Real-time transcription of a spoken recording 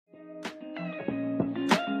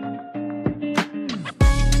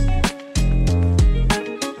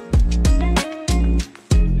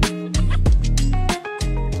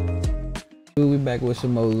back with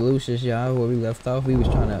some more Lucius, y'all. Where we left off, we was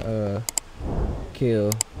trying to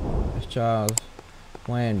kill Charles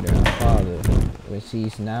Wander, our father, which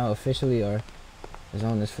he's now officially is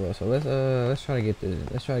on this floor. So let's try to get this.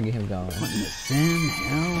 Let's try to get him down. What in the sin,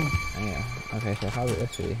 hell? Yeah. Okay, so how?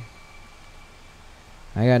 Let's see.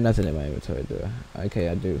 I got nothing in my inventory, do I? Okay,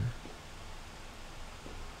 I do.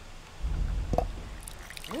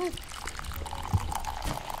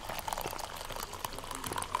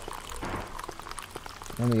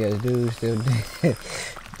 Let me guess, dude's still dead.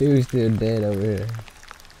 Dude's still dead over here.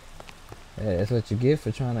 Yeah, that's what you get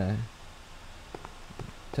for trying to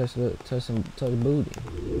touch booty.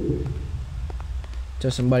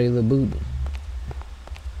 Touch somebody's little booty.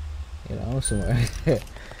 You know, somewhere.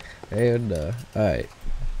 Hell no. Alright.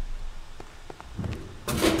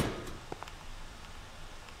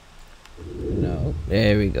 No.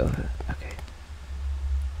 There we go. Okay.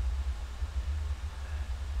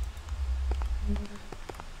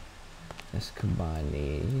 Let's combine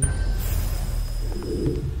these.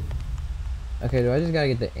 Okay, do I just gotta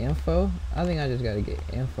get the info? I think I just gotta get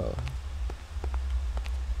info.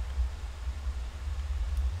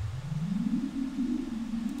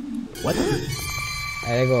 What?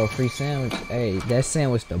 Hey, there go a free sandwich. Hey, that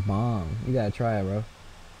sandwich the bomb. You gotta try it, bro.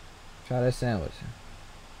 Try that sandwich.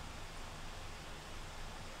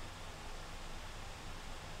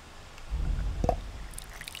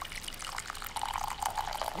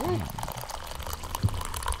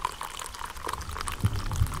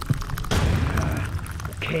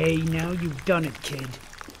 Okay, now you've done it, kid.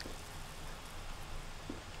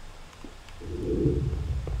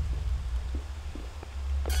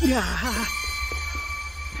 Yeah.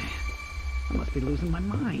 I must be losing my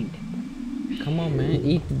mind. Come on, man.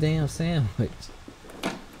 Eat the damn sandwich.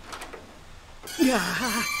 Yeah.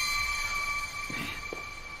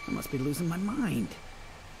 I must be losing my mind.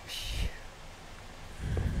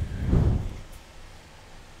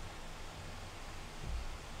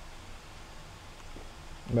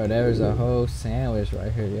 Bro, there's a whole sandwich right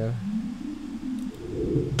here, yo.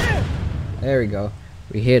 There we go.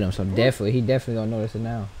 We hit him, so he definitely gonna notice it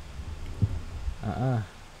now. Yeah.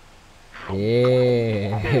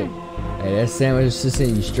 Hey, that sandwich just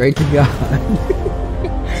send you straight to God.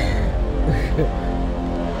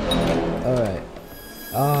 Alright.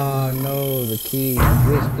 Oh no, the key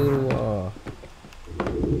glitched through the wall.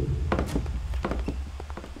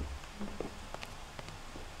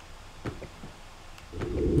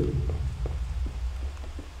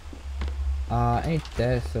 Ain't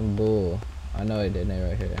that some bull? I know it didn't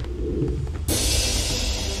right here.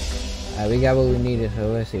 Alright, we got what we needed, so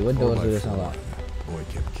let's see. What doors do this unlock? Boy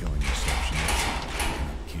kept killing reception.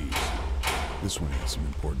 Keys. This one had some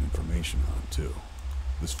important information on it, too.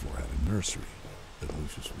 This floor had a nursery that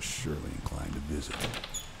Lucius was surely inclined to visit.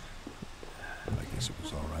 I guess it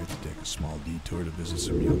was alright to take a small detour to visit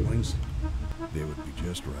some younglings. They would be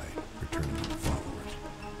just right, returning to the followers.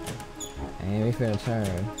 And we finna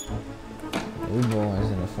turn. We boys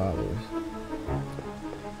and the followers.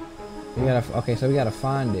 We gotta. Okay, so we gotta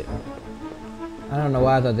find it. I don't know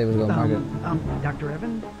why I thought they was gonna mark it. Dr.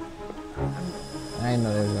 Evan? I didn't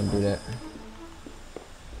know they was gonna do that.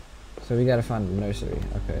 So we gotta find the nursery.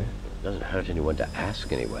 Okay. Doesn't hurt anyone to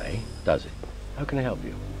ask anyway, does it? How can I help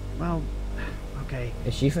you? Well, okay.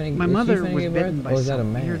 Is she finna? My mother was give bitten birth? by Or is that a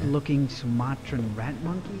some man? weird-looking Sumatran rat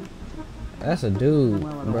monkey. That's a dude,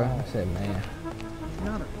 Well, at bro. all. I said man. He's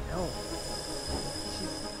not an elf.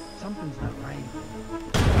 Something's not right.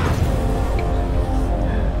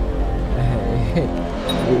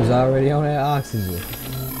 He was already on that oxygen.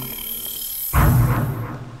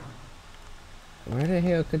 Where the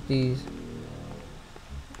hell could these?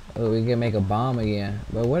 Oh, we can make a bomb again.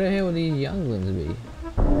 But where the hell would these younglings be?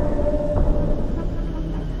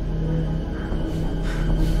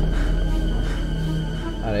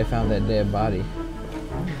 Oh, they found that dead body.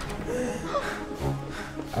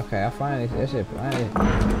 Okay, I finally, that shit finally,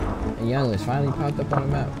 the younglings finally popped up on the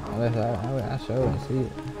map. Unless I sure didn't see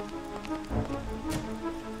it.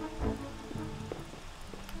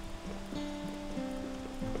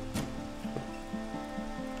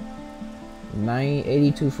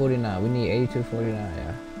 $82.49. We need $82.49.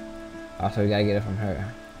 Yeah. Also, we gotta get it from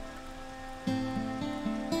her.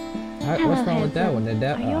 What's wrong with that one? Did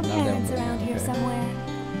that? Are your no, that parents one. around here somewhere?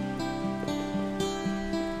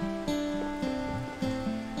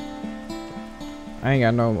 I ain't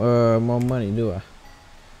got no more money, do I?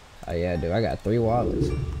 Oh yeah, I do. I got 3 wallets.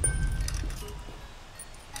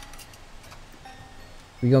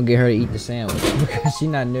 We gonna get her to eat the sandwich because she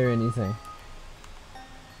not near anything.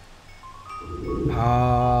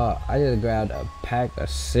 I just grabbed a pack of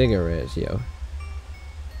cigarettes, yo.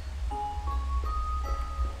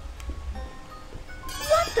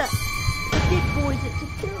 Agent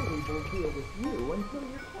Security will deal with you until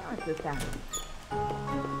your character satisfied.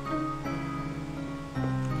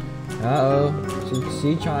 Uh-oh.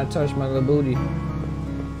 She trying to touch my little booty.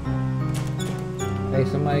 Hey,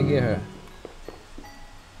 somebody get her.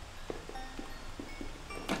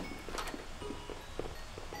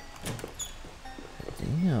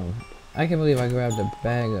 Damn. I can't believe I grabbed a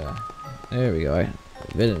bag of... There we go. I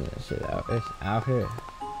visiting this shit out. It's out here.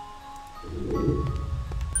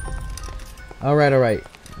 Alright.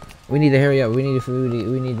 We need to hurry up. We need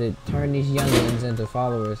to turn these youngins into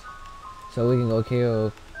followers so we can go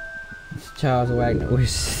kill Charles Wagner. We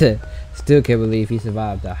still can't believe he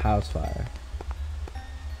survived the house fire.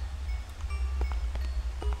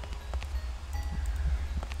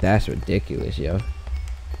 That's ridiculous, yo.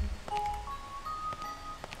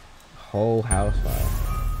 Whole house fire.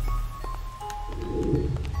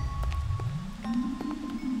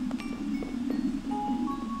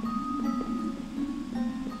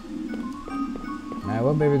 Alright,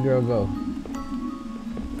 where baby girl go?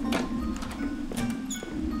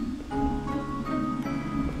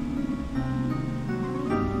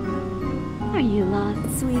 Are you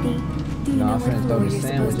lost, sweetie? Do you No, know I'm what finna throw floor the you're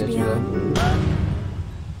sandwich supposed to at be you on? though.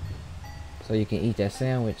 So you can eat that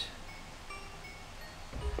sandwich.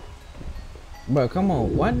 Bro, come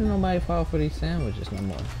on. Why did nobody fall for these sandwiches no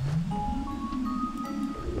more?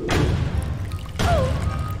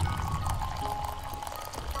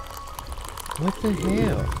 What the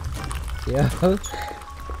hell? Yo.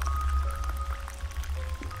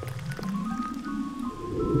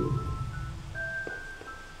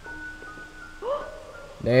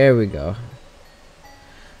 There we go.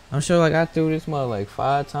 I'm sure like I threw this mother like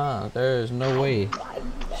 5 times. There is no way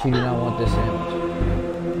she did not want this sandwich.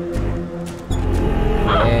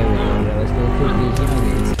 There we go, bro. Let's go cook these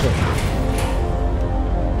youngins.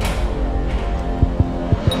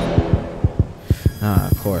 Ah,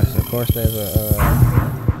 of course there's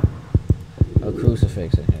a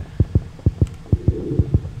crucifix in here.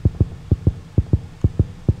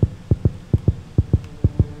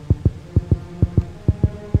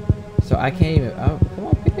 So I can't even, come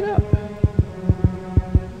on, pick it up.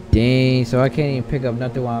 Dang, so I can't even pick up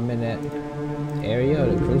nothing while I'm in that area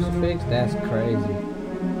of the crucifix? That's crazy.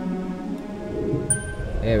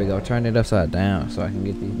 There we go, turn it upside down so I can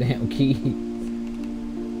get these damn keys.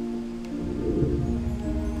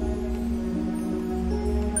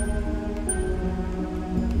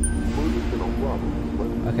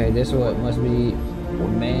 Okay, this one must be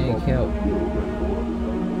man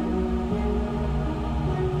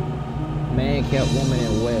kept woman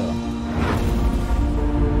in well.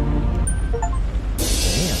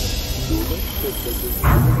 Damn.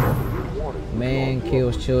 Man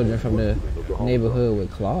kills children from the neighborhood with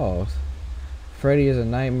claws. Freddy is a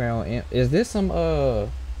nightmare on Is this some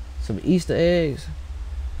Easter eggs?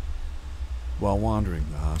 While wandering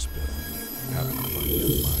the hospital, having a funny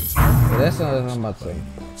young minds. Well, that's not what I'm about to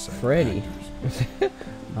say. Freddy.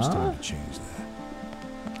 It's time to change that.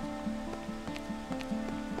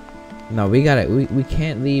 No, we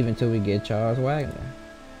can't leave until we get Charles Wagner.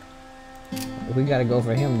 We gotta go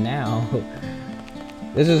for him now.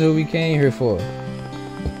 This is who we came here for.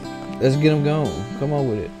 Let's get him going. Come on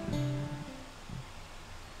with it.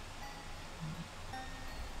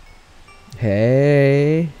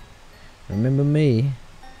 Hey, remember me?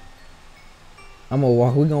 We're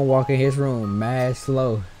gonna walk in his room mad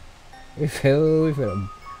slow. We finna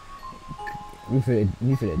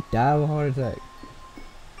die of a heart attack.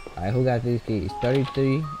 Alright, who got these keys?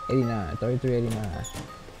 3389. 3389.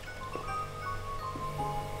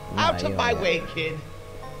 Out of my way, kid.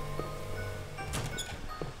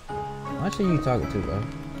 What are you talking to, bro?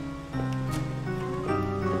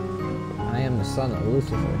 I am the son of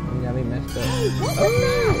Lucifer. You got me messed up.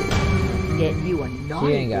 Oh, get you a She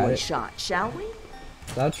naughty ain't got boy it. shot, shall we?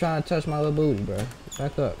 Stop trying to touch my little booty, bro.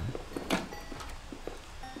 Back up.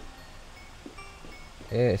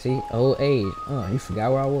 Yeah, see? Old age. You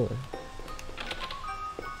forgot where I was.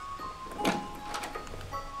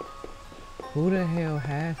 Who the hell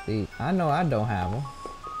has these? I know I don't have them.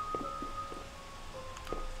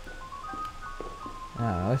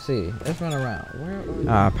 Let's see. Let's run around. Where?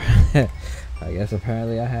 I guess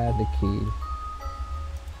apparently I had the key.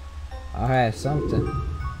 I had something.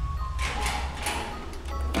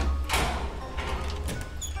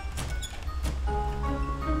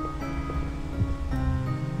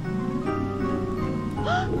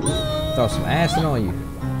 Throw some acid on you.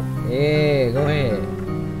 Yeah, go ahead.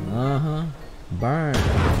 Burn.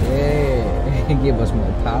 Yeah. Give us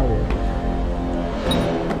more power.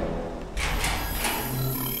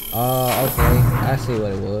 Oh, okay. I see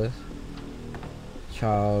what it was.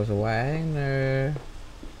 Charles Wagner.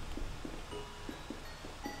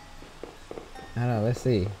 I don't know, let's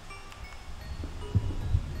see.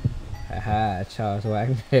 Haha, Charles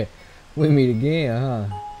Wagner. We meet again, huh?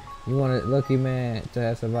 You want a lucky man to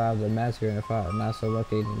have survived the massacre in the fire. Not so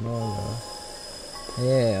lucky anymore, though.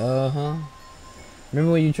 Yeah, uh-huh.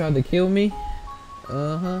 Remember when you tried to kill me?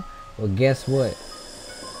 Uh-huh. Well, guess what?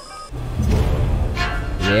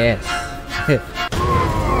 Yes. Get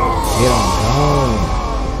on.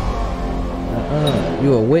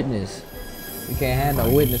 You a witness. You can't have no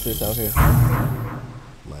witnesses out here.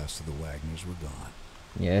 Last of the Wagners were gone.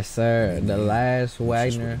 Yes, sir. The last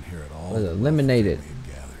Wagner was eliminated.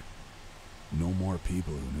 No more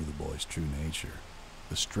people who knew the boy's true nature.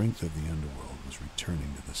 The strength of the underworld was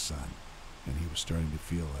returning to the sun, and he was starting to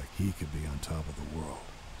feel like he could be on top of the world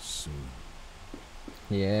soon.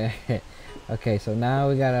 Yeah. Okay, so now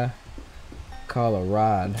we gotta call a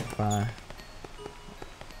rod. Fine.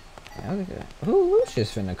 Who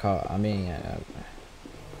Lucius finna call? I mean,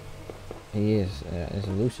 he is. It's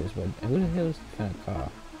Lucius, but who the hell is he finna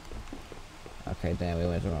call? Okay, damn, we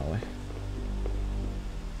went the wrong way.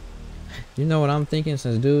 You know what I'm thinking?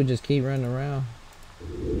 Since dude just keep running around.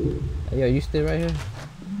 Hey, yo, you still right here?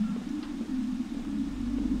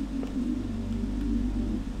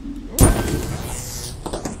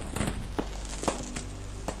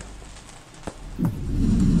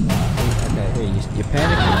 You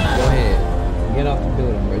panicking? Go ahead. Get off the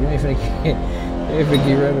building, bro. You ain't finna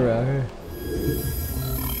keep running around here.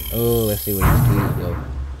 Oh, let's see where these keys go.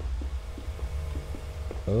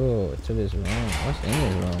 Oh, to this room. What's in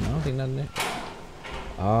this room? I don't think nothing there.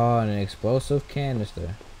 Oh, an explosive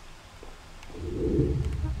canister.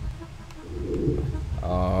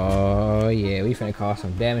 Oh, yeah. We finna cause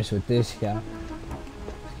some damage with this, y'all.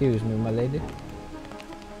 Excuse me, my lady.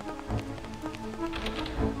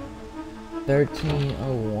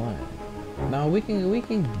 1301. No, we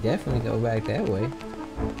can definitely go back that way.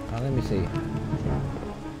 Oh, let me see.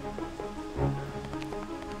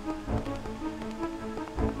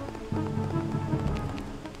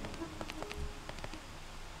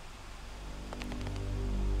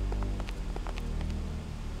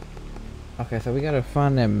 Okay, so we gotta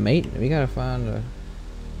find that mate. We gotta find a.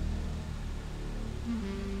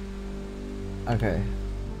 Okay.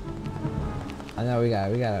 I know we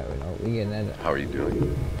getting that. How are you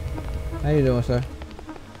doing? How you doing, sir?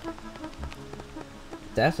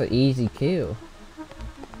 That's an easy kill.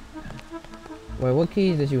 Wait, what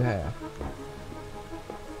keys did you have?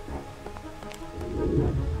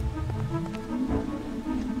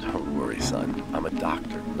 Don't worry, son. I'm a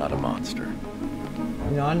doctor, not a monster.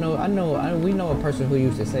 You know, we know a person who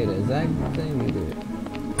used to say the exact thing you did.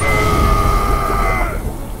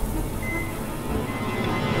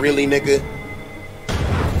 Really, nigga?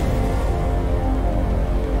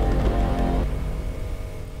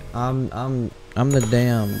 I'm the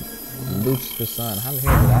damn Lucius son. How the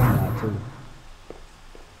hell did I die too?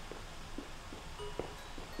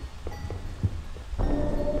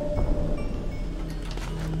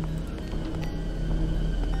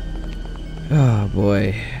 Oh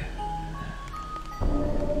boy.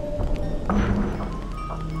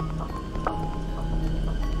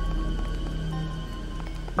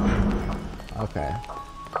 Okay.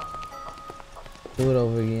 Do it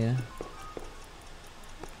over again.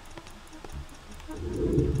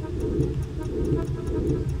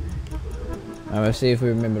 Alright, let's see if we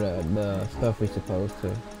remember the stuff we're supposed to.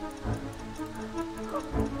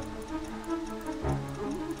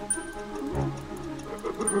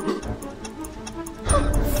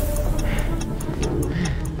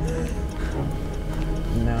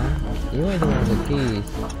 No, you ain't the one with the keys.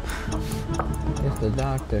 It's the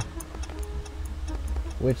doctor.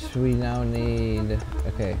 Which we now need.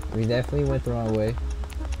 Okay, we definitely went the wrong way.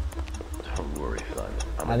 Don't worry, son.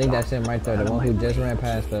 I think that's him right there, the one who just ran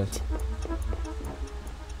past us.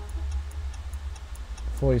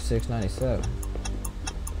 4697.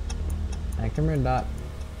 Hey, come here, Doc.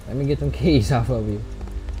 Let me get them keys off of you.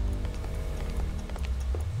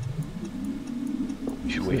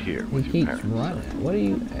 You should wait here He with your keeps parents. running. Son. What are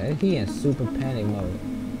you? He in super panic mode.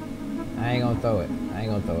 I ain't gonna throw it. I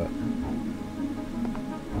ain't gonna throw it.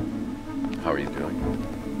 How are you doing?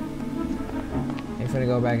 Ain't finna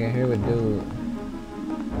go back in here with dude.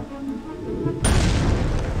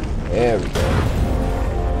 There we go.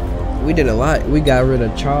 We did a lot. We got rid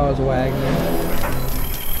of Charles Wagner.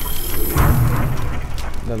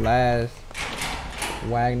 The last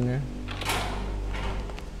Wagner.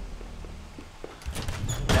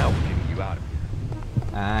 Now we're getting you out of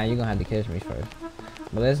here. You're gonna have to catch me first.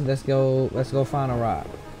 But let's go find a rock.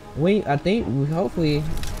 Hopefully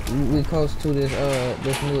we close to this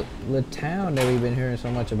new little town that we've been hearing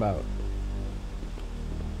so much about.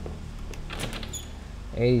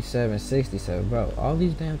 87, 67, bro. All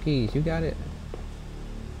these damn keys, you got it.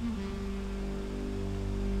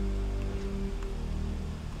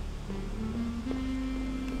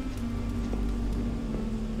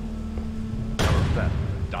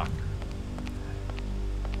 Doctor.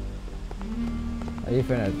 Are you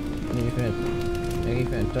finna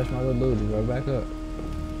touch my little booty, bro? Back up.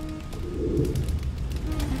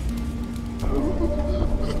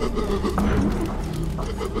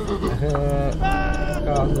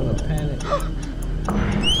 Causing a panic.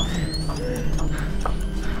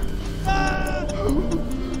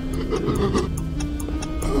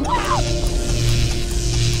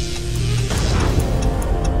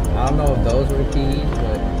 I don't know if those were the keys,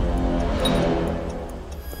 but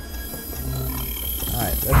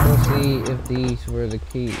alright, let's go see if these were the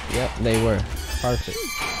keys. Yep, they were. Perfect.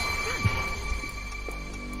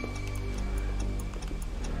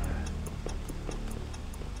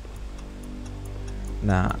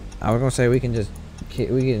 Nah, I was gonna say we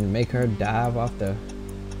can make her dive off the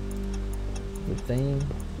thing.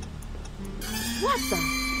 What the?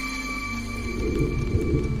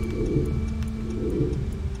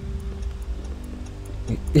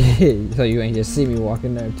 So you ain't just see me walk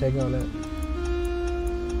in there and take all that.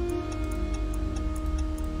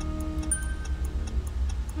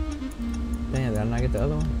 Damn, did I not get the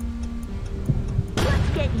other one? Let's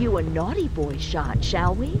get you a naughty boy shot,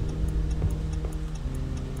 shall we?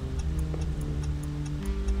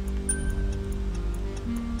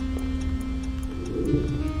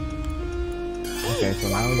 Okay, so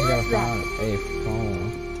now we just gotta find a phone.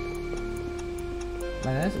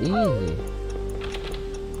 Man, that's easy.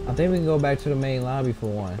 I think we can go back to the main lobby for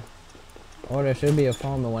one. Or there should be a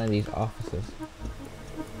phone in one of these offices.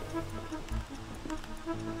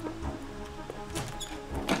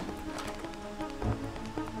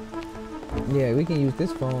 Yeah, we can use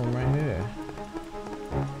this phone right here.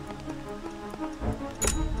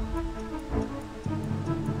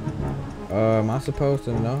 Am I supposed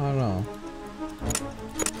to know? Hold on.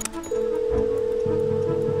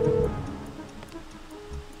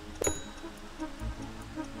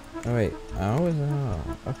 Oh wait, I always know.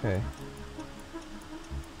 Okay.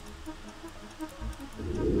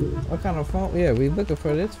 What kind of phone? Yeah, we looking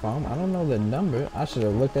for this phone. I don't know the number. I should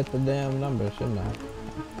have looked at the damn number, shouldn't I?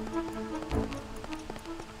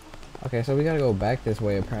 Okay, so we gotta go back this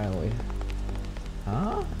way apparently.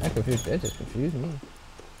 Huh? That just confused me.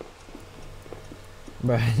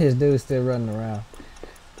 But this dude's still running around.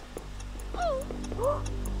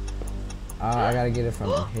 I gotta get it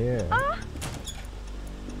from here.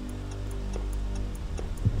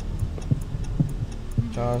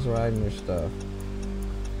 Charles Wagner stuff.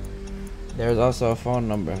 There's also a phone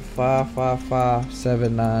number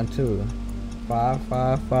 555-792.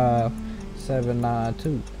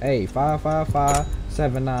 555-792. Hey,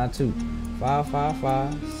 555-792.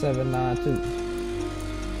 555-792.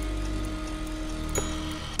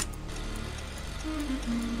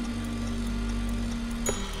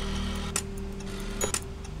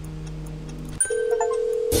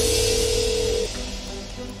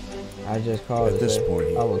 I just called. At this point,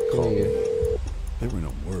 he I will kill called you. me. There were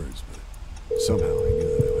no words, but somehow I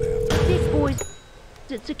knew that I would have to. These boys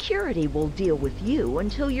at security will deal with you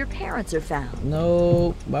until your parents are found.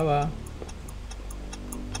 No, bye-bye.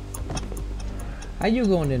 How you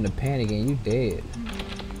going into panic and you dead?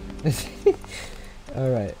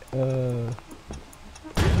 Alright, damn,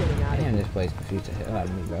 this place confused the hell out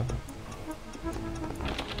of me, bro.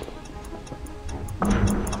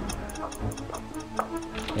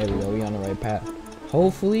 There we go, we on the right path.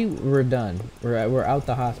 Hopefully, we're done. We're out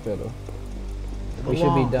the hospital. We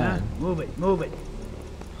should be done. Move it, move it.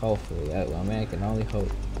 Hopefully, a man can only hope.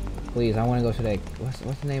 Please, I want to go to that. What's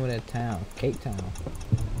the name of that town? Cape Town.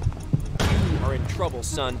 You are in trouble,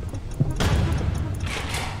 son.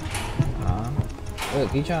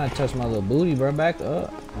 Look, you trying to touch my little booty, bro? Back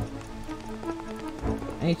up.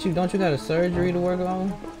 Ain't you? Don't you got a surgery to work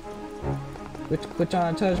on? Quit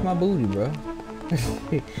trying to touch my booty, bro.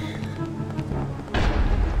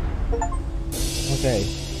 Okay,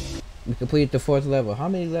 we completed the 4th level. How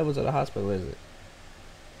many levels of the hospital is it?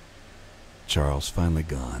 Charles finally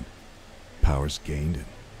gone. Powers gained and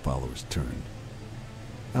followers turned.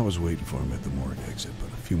 I was waiting for him at the morgue exit, but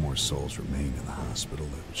a few more souls remained in the hospital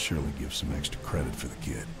that would surely give some extra credit for the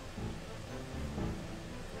kid.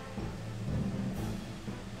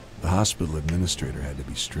 The hospital administrator had to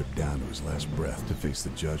be stripped down to his last breath to face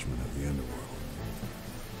the judgment of the underworld.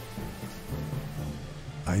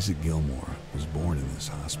 Isaac Gilmore was born in this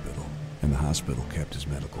hospital and the hospital kept his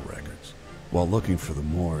medical records. While looking for the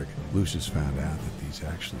morgue, Lucius found out that these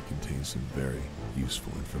actually contained some very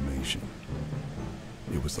useful information.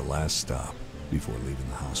 It was the last stop before leaving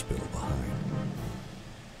the hospital behind.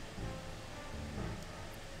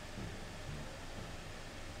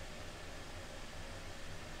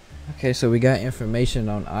 Okay, so we got information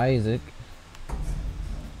on Isaac.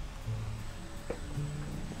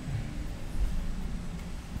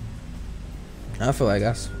 I feel like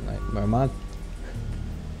that's like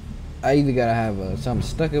I either gotta have something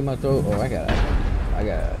stuck in my throat or I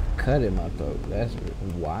gotta cut in my throat. That's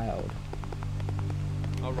wild.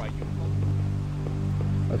 All right, you.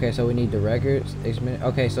 Okay, so we need the records.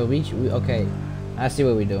 Okay, so we okay. I see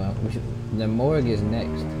what we're doing. The morgue is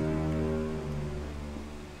next.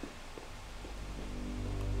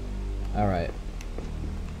 All right.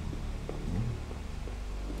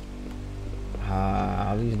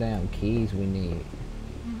 All these damn keys we need.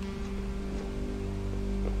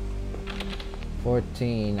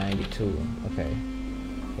 1492. Okay.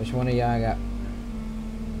 Which one of y'all got?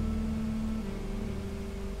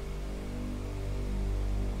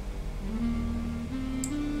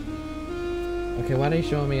 Okay, why they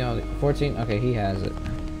showing me all the 14? Okay, he has it.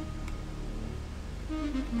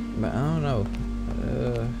 But I don't know.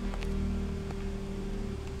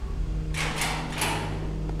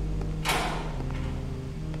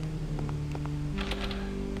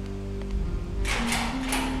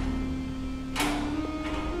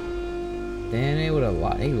 Damn, they would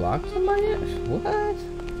have he locked somebody up? What?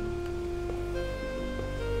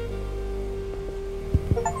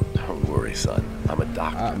 Don't worry, son. I'm a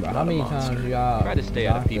doctor, Bro, how not a many monster. times y'all Try to stay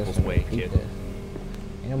out of doctors people's finna way, keep kid. this?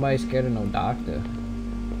 Ain't nobody scared of no doctor.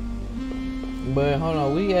 But hold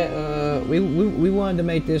on, we wanted to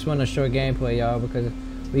make this one a short gameplay, y'all, because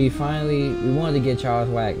we wanted to get Charles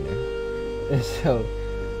Wagner. So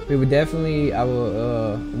we would definitely,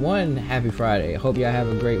 one, happy Friday. Hope y'all have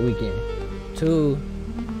a great weekend. Two,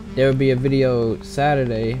 there will be a video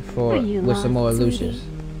Saturday with some more Lucius.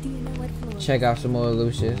 Check out some more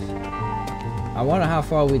Lucius. I wonder how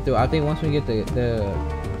far we through. I think once we get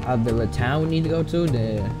the town we need to go to,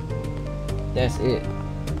 then that's it.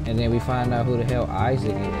 And then we find out who the hell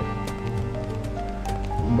Isaac is.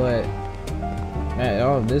 But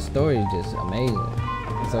man, this story is just amazing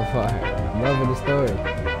so far. I'm loving the story.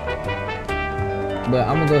 But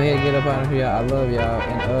I'm gonna go ahead and get up out of here. I love y'all,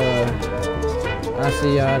 and I'll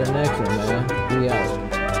see y'all the next one, man. We out.